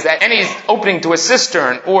problem is that any opening to a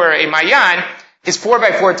cistern or a mayan is 4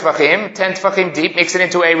 by 4 tefachim, 10 tefachim deep, makes it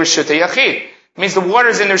into a Reshut Yachid. It means the water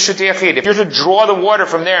is in the Reshut Yachid. If you're to draw the water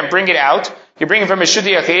from there and bring it out, you bring it from a Reshut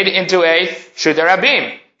Yachid into a Reshut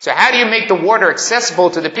Rabim. So how do you make the water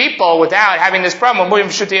accessible to the people without having this problem of moving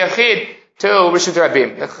from Reshut Yachid to Reshut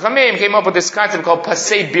Rabim? The Chachamim came up with this concept called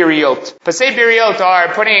Pasei Biriot. Pasei Biriot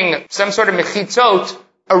are putting some sort of mechitzot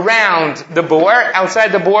around the bore,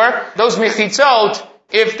 outside the bore. Those mechitzot,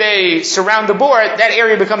 if they surround the bore, that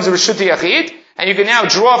area becomes a Reshut Yachid, and you can now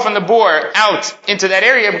draw from the bore out into that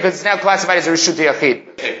area because it's now classified as a Reshut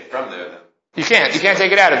Yachid. Take it from there then. You can't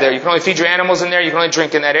take it out of there. You can only feed your animals in there, you can only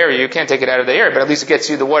drink in that area. You can't take it out of the area, but at least it gets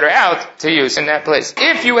you the water out to use in that place.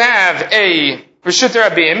 If you have a Reshut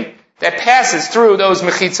Rabim that passes through those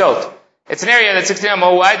mechitzot, it's an area that's 16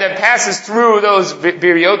 amot wide that passes through those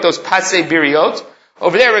biriot, those pasei biriot.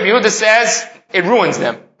 Over there, Rabbi Yehuda says it ruins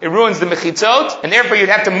them. it ruins the mechitzot, and therefore you'd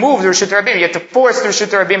have to move the Reshut Rabim. You have to force the Reshut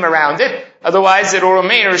Rabim around it. Otherwise, it will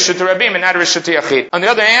remain a Reshut Rabim and not a Reshut Yachid. On the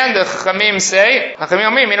other hand, the Chachamim say,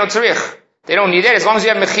 they don't need it. As long as you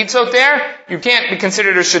have mechitzot there, you can't be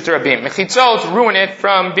considered a Reshut Rabim. Mechitzot ruin it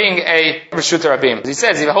from being a Reshut Rabim. He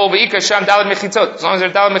says, as long as there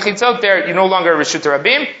are daled mechitzot there, you're no longer a Reshut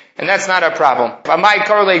Rabim, and that's not a problem.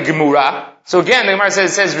 So again, the Gemara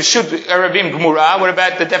says Reshut Rabim Gemura. What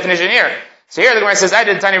about the definition here? So here the Gemara says, I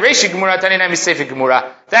did Tani Reishi Gemura, Tani Nami Sefi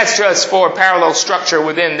Gemura. That's just for parallel structure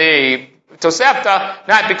within the Tosefta,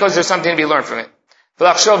 not because there's something to be learned from it.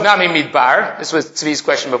 V'lachshov Nami Midbar. This was Tzvi's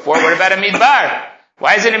question before. What about a Midbar?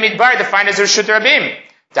 Why is it a Midbar defined as a Reshut Rabim?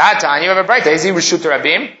 Da'atan, you have a bright. Is he Reshut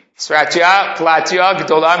Rabim? Sratya, Platya,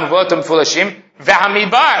 Gdola, Mvotam, Fulashim,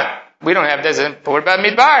 V'hamidbar. We don't have this. But what about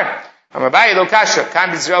Midbar? Depends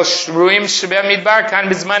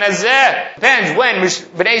when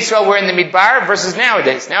Bnei Yisrael were in the Midbar versus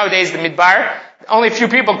nowadays. Nowadays the Midbar, only a few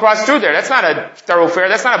people cross through there. That's not a thoroughfare.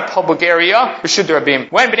 That's not a public area. Reshut Rabim.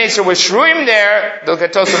 When Bnei Yisrael was shruim there, the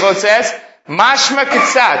Tosafot says, Mashma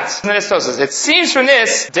Kitzat. It seems from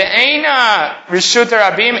this, De'ena Reshut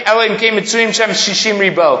Rabim Elohim Ke Mitzuim Shem Shishim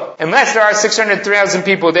Ribo. Unless there are 600,000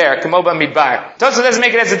 people there, Kamoba Midbar. Tosafot doesn't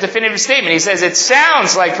make it as a definitive statement. He says it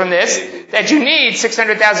sounds like from this that you need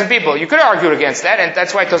 600,000 people. You could argue against that, and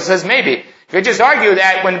that's why Tosafot says maybe. You could just argue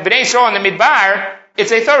that when Bnei Yisrael in the Midbar,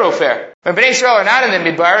 it's a thoroughfare. When Bnei Yisrael are not in the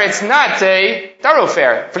Midbar, it's not a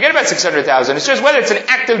thoroughfare. Forget about 600,000. It's just whether it's an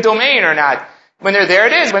active domain or not. When they're there,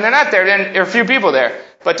 it is. When they're not there, then there are a few people there.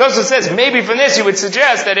 But Tosfos says, maybe from this you would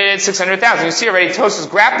suggest that it's 600,000. You see already Tosfos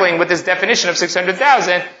grappling with this definition of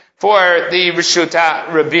 600,000 for the Reshuta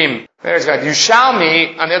Rabim.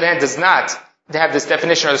 Yushalmi, on the other hand, does not have this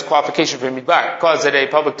definition or this qualification for Midbar. Calls it a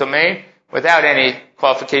public domain without any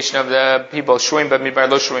qualification of the people. Shuim ba Midbar,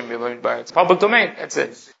 lo shuim ba Midbar. It's public domain. That's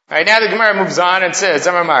it. Alright, now the Gemara moves on and says,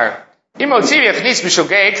 Zamar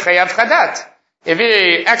if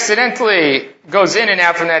he accidentally goes in and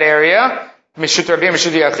out from that area, then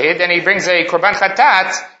he brings a korban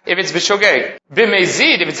chatat if it's b'shogeg.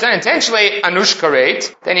 B'mezid, if it's done intentionally, anush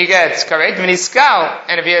karet, then he gets karet, v'niskal,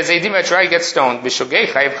 and if he has edim v'trai, he gets stoned. B'shogeg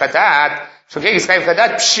chayiv chatat, shogeg is chayiv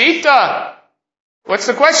chatat, pshita. What's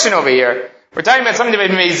the question over here? We're talking about something that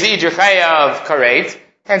b'mezid, you're chayav karet,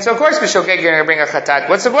 and so of course b'shogeg you're going to bring a chatat.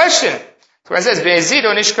 What's the question? So it says, Be'ezid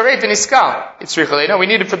o nishkaret v'niskal. It's richale. No, we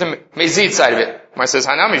need it for the mezid side of it. It says,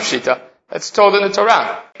 Hanami pshita. That's told in the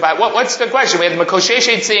Torah. But what's the question? We have the Makoshesh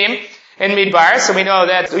Eitzim in Midbar, so we know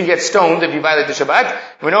that you get stoned if you violate the Shabbat.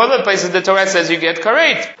 We know other places the Torah says you get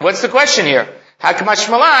karet. What's the question here? Hakamash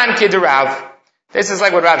malan kidarav. This is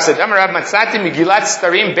like what Rav said. Amar Rav matzati Megillat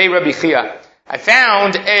Starim bei Rabbi Chia. I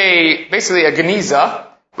found basically a geniza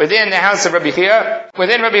within the house of Rabbi Chia.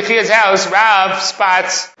 Within Rabbi Chia's house, Rav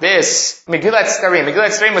spots this Megillat Starim.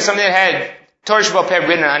 Megillat Starim was something that had Torah Sheba'al Peh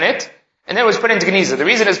written on it, and then it was put into Geniza. The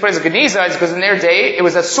reason it was put into Geniza is because in their day, it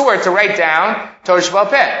was a sword to write down Torah Sheba'al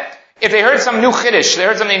Peh. If they heard some new Chiddush, they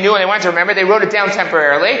heard something new and they wanted to remember, they wrote it down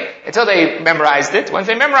temporarily until they memorized it. Once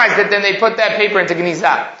they memorized it, then they put that paper into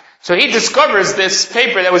Geniza. So he discovers this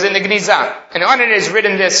paper that was in the Geniza, and on it is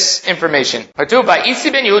written this information.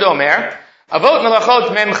 Avot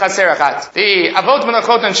melachot mem chaser achat. The avot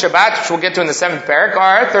melachot on Shabbat, which we'll get to in the 7th parak,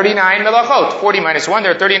 are 39 melachot. 40 minus 1,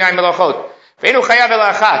 there are 39 melachot. Ve'enu chayav el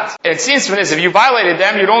achat. And it seems from this, if you violated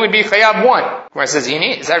them, you'd only be chayav 1. Where it says,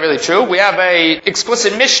 Ini, is that really true? We have a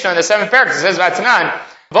explicit Mishnah in the 7th parak. It says, Vatanan,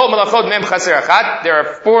 avot melachot mem chaser achat. There are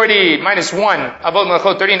 40 minus 1, avot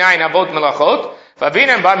melachot, 39 avot melachot.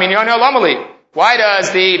 V'avinam ba minyan olamali. Why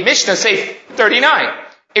does the Mishnah say 39?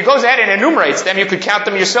 It goes ahead and enumerates them. You could count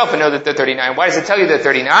them yourself and know that they're 39. Why does it tell you they're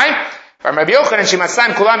 39? From Rabbi Yochanan,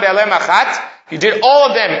 Shimasan kulam be'alem achat. You did all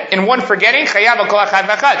of them in one forgetting. Chayav al kol achat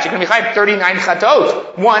v'achat. You're going to be chayav 39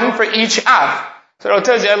 chatot. One for each av. So it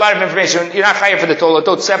tells you a lot of information. You're not chayav for the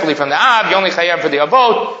tolatot separately from the av. You only chayav for the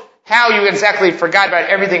avot. How you exactly forgot about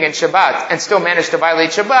everything in Shabbat and still managed to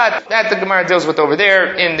violate Shabbat, that the Gemara deals with over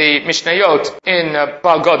there in the Mishnayot in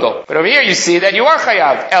Baal Gadol. But over here you see that you are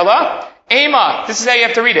chayav. Ella. Ema, this is how you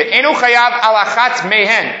have to read it. Enu chayav alachat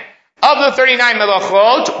mehen. Of the 39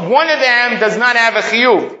 melachot, one of them does not have a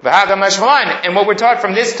chiyuv. V'haga mashmalan. And what we're taught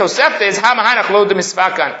from this Tosefta is hamahanach lo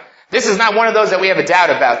demisvakan. This is not one of those that we have a doubt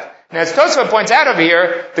about. Now, as Tosefta points out over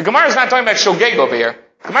here, the Gemara is not talking about shogeg over here.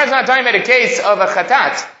 The Gemara is not talking about a case of a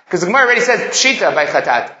chatat, because the Gemara already says pshita by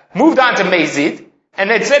chatat. Moved on to mezid, and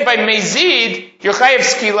it said by mezid, you're chayav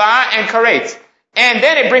skila and karet. And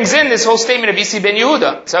then it brings in this whole statement of Isi ben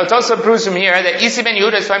Yehuda. So it also proves from here that Isi ben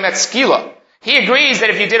Yehuda is talking about skila. He agrees that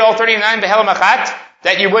if you did all 39 behelam achat,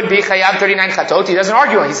 that you would be chayav 39 chatot. He doesn't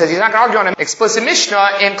argue on it. He says he's not going to argue on an explicit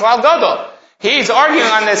Mishnah in Klal Gadol. He's arguing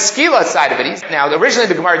on the skila side of it. Now, originally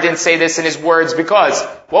the Gemara didn't say this in his words because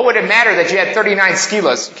what would it matter that you had 39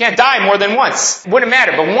 skilas? You can't die more than once. It wouldn't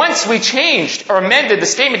matter. But once we changed or amended the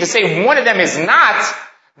statement to say one of them is not,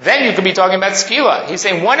 then you could be talking about skila. He's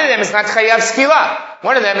saying one of them is not chayav skila.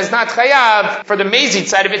 One of them is not chayav for the mezid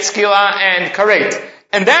side of it, skila and karet.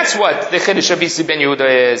 And that's what the Chiddush of Isi ben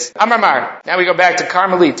Yehuda is. Amar Mar. Now we go back to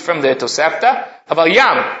Carmelit from the Tosefta. Aval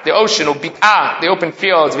Yam, the ocean, Ubik'ah, the open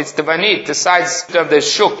fields, Vitztavanit, the sides of the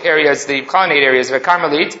Shuk areas, the colonnade areas of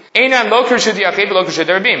Carmelit. Einan lo kirshut yachid lo kirshut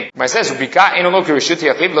rabim. When it says Ubik'ah, einan lo kirshut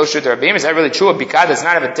yachid lo kirshut rabim, is that really true? Ubik'ah does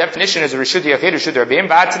not have a definition as a rishut yachid rishut rabim.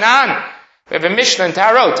 Ba'atnan. We have a Mishnah in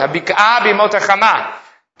Tarot. Habik'ah b'mot hachama.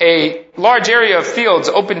 A large area of fields,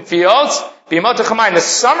 open fields, b'mot hachama in the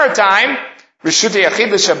summertime, Rishut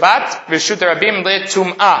Yachid l'Shabbat, Rishut Rabim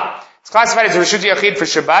l'Tum'ah. It's classified as Rishut Yachid for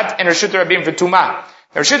Shabbat and Rishut Rabim for Tum'ah.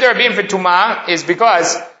 Now Rishut Rabim for Tum'ah is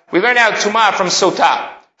because we learn out Tum'ah from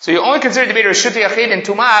Sotah. So you only consider it to be Rishut Yachid and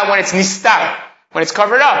Tum'ah when it's nistar, when it's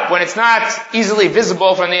covered up, when it's not easily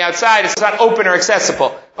visible from the outside, it's not open or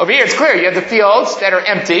accessible. Over here it's clear, you have the fields that are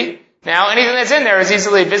empty. Now anything that's in there is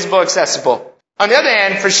easily visible, accessible. On the other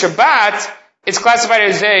hand, for Shabbat, it's classified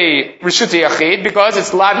as a Rishut Yachid because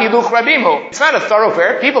it's Lav Hiluch Rabimu. It's not a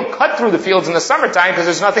thoroughfare. People cut through the fields in the summertime because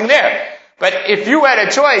there's nothing there. But if you had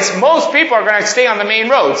a choice, most people are going to stay on the main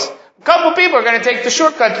roads. A couple people are going to take the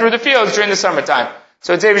shortcut through the fields during the summertime.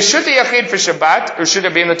 So it's a Rishut Yachid for Shabbat, Rishut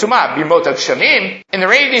Rabim l'Tumah. Bimot HaGshamim. In the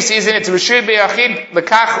rainy season, it's Rishut Yachid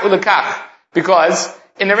l'Kach u'l'Kach. Because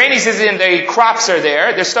in the rainy season, the crops are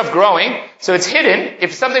there, there's stuff growing, so it's hidden.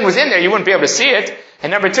 If something was in there, you wouldn't be able to see it. And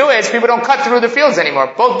number two is, people don't cut through the fields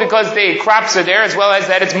anymore, both because the crops are there, as well as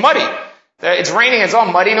that it's muddy. It's raining, it's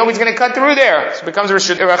all muddy, nobody's going to cut through there. So it becomes a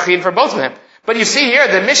Rishut Yachid for both of them. But you see here,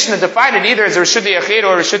 the Mishnah defined it either as a Rishut Yachid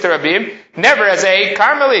or a Rishut Rabim, never as a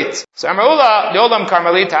Carmelit. So Amarula, the Olam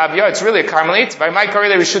Carmelit, Havya, it's really a Carmelit, by my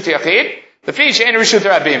Karele Rishut Yachid. The fish ain't a Rishut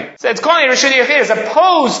Rabim. So it's calling it a Rishut Yachid as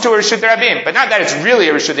opposed to a Rishut Rabim. But not that it's really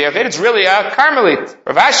a Rishut Yachid, it's really a Carmelit.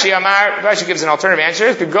 Rav Ashi gives an alternative answer.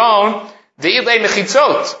 It's Begon, the Ilay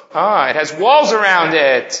Mechitzot. It has walls around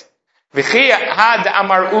it. V'chi had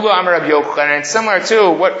Amar Ula Amar Rabbi Yochanan. And it's similar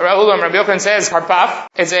to what Ula Amar Rabbi Yochanan says, Harpaf.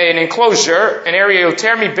 It's an enclosure, an area,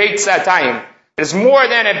 Yotermi Beit Satayim. It is more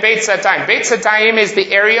than a Beit Satayim. Beit Satayim is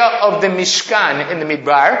the area of the Mishkan in the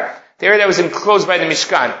Midbar. The area that was enclosed by the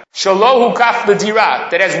Mishkan. Shalohu kaf l'dira,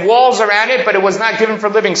 that has walls around it, but it was not given for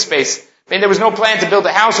living space. I mean, there was no plan to build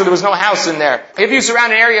a house, or there was no house in there. If you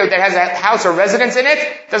surround an area that has a house or residence in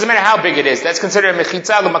it, doesn't matter how big it is. That's considered a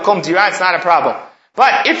mechitza l'makom dira, it's not a problem.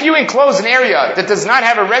 But if you enclose an area that does not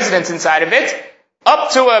have a residence inside of it,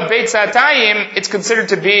 up to a Beit Satayim, it's considered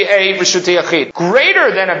to be a Rishut Yachid.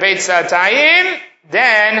 Greater than a Beit Satayim,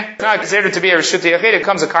 then it's not considered to be a Rishut Yachid, it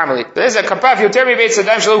becomes a Carmelit. There's a Karpaf Yotermi Beit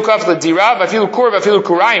Satayim Shalu Kaf L'Dira, Vafilu Kur, Vafilu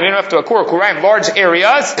Kurayim, you don't have to a Kur, Kurayim, large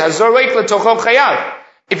areas, Hazorek L'Tocho Chayav.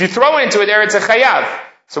 If you throw it into it there, it's a Chayav.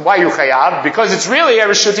 So why you Chayav? Because it's really a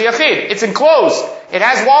Rishut Yachid. It's enclosed. It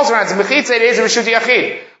has walls around it. Mechitza, it is a Rishut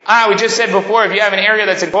Yachid. We just said before, if you have an area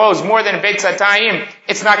that's enclosed more than a Beit Satayim,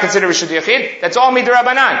 it's not considered Rishut Yachid. That's all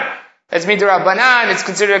Midrabanan. That's Midrabanan, it's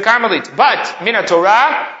considered a Carmelit. But, Mina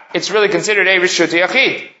Torah, it's really considered a Rishut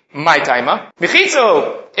Yachid. My taima.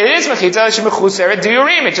 Mechitzo, it is Mechitza, Shemechuseret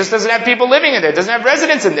Diyurim. It just doesn't have people living in there. It doesn't have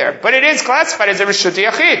residents in there. But it is classified as a Rishut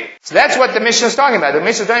Yachid. So that's what the Mishnah is talking about. The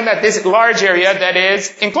Mishnah is talking about this large area that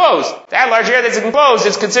is enclosed. That large area that's enclosed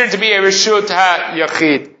is considered to be a Rishut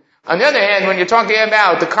HaYachid. On the other hand, when you're talking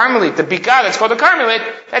about the Carmelit, the Bika that's called the Carmelit,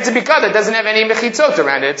 that's a Bika that doesn't have any mechitzot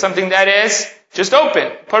around it. It's something that is just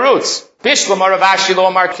open, parutz. Bishlam or Rav Ashi lo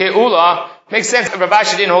amar ke'ula. Makes sense that Rav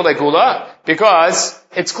Ashi didn't hold like Ula, because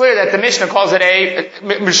it's clear that the Mishnah calls it a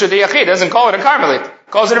Rishut Yachid. It doesn't call it a Carmelit.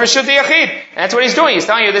 It calls it a Rishut Yachid. And that's what he's doing. He's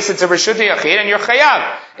telling you this, it's a Rishut Yachid, and you're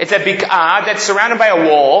Chayav. It's a Bik'ah that's surrounded by a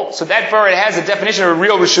wall, so that bird has a definition of a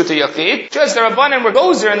real Rishut Yachid. Just the Rabbanan were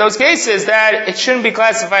gozer in those cases that it shouldn't be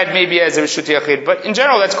classified maybe as a Rishut Yachid, but in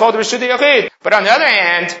general that's called a Rishut Yachid. But on the other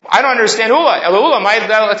hand, I don't understand Ula. Ula,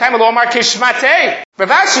 my time of Omar Kishmatei. Rav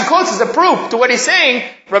Ashi quotes as a proof to what he's saying,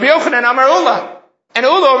 Rabbi Yochanan Amar Ula. And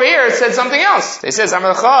Ula over here said something else. He says,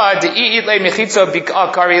 Amalcha, de'i itle mechitza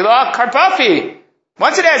bik'a karila karpafi.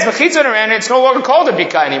 Once it has mechitzah around it, it's no longer called a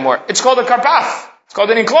bik'a anymore. It's called a karpaf. It's called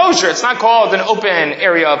an enclosure. It's not called an open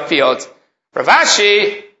area of field. Rav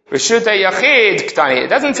Ashi, Rishut Yachid Ktani. It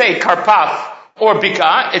doesn't say karpaf or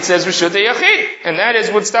bik'a. It says Rishut Yachid. And that is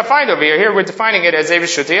what's defined over here. Here we're defining it as a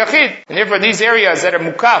Rishut Yachid. And therefore these areas that are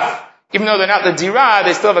mukaf, even though they're not the dira,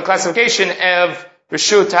 they still have a classification of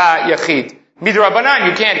Rishut Yachid. Midrabanan,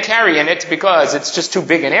 you can't carry in it because it's just too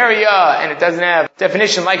big an area and it doesn't have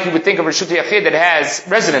definition like you would think of Reshut Yachid that has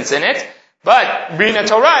residence in it. But Bina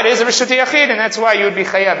Torah, it is a Reshut Yachid, and that's why you would be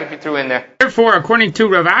chayav if you threw in there. Therefore, according to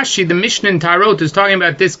Rav Ashi, the Mishnah in Tarot is talking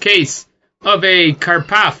about this case of a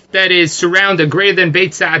karpaf that is surrounded greater than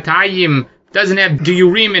Beit Sa'atayim, doesn't have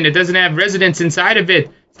diyurim in it, doesn't have residence inside of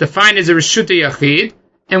it. It's defined as a Reshut Yachid.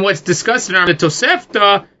 And what's discussed in our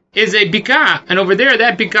Tosefta is a bika, and over there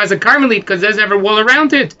that bika is a karmelit because it doesn't have a wall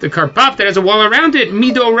around it. The karpaf that has a wall around it,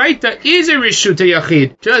 midoraita, is a reshut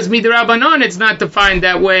yachid. Just midrabanan, it's not defined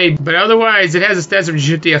that way, but otherwise it has a status of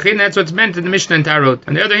reshut yachid, and that's what's meant in the Mishnah and Tarot.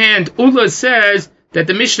 On the other hand, Ula says that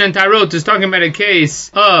the Mishnah and Tarot is talking about a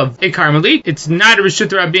case of a karmelit. It's not a reshut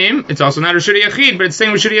rabim, it's also not a reshut yachid, but it's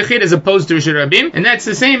saying reshut yachid as opposed to reshut rabim, and that's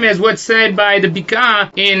the same as what's said by the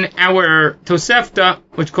bika in our Tosefta,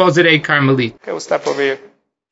 which calls it a karmelit. Okay, we'll stop over here.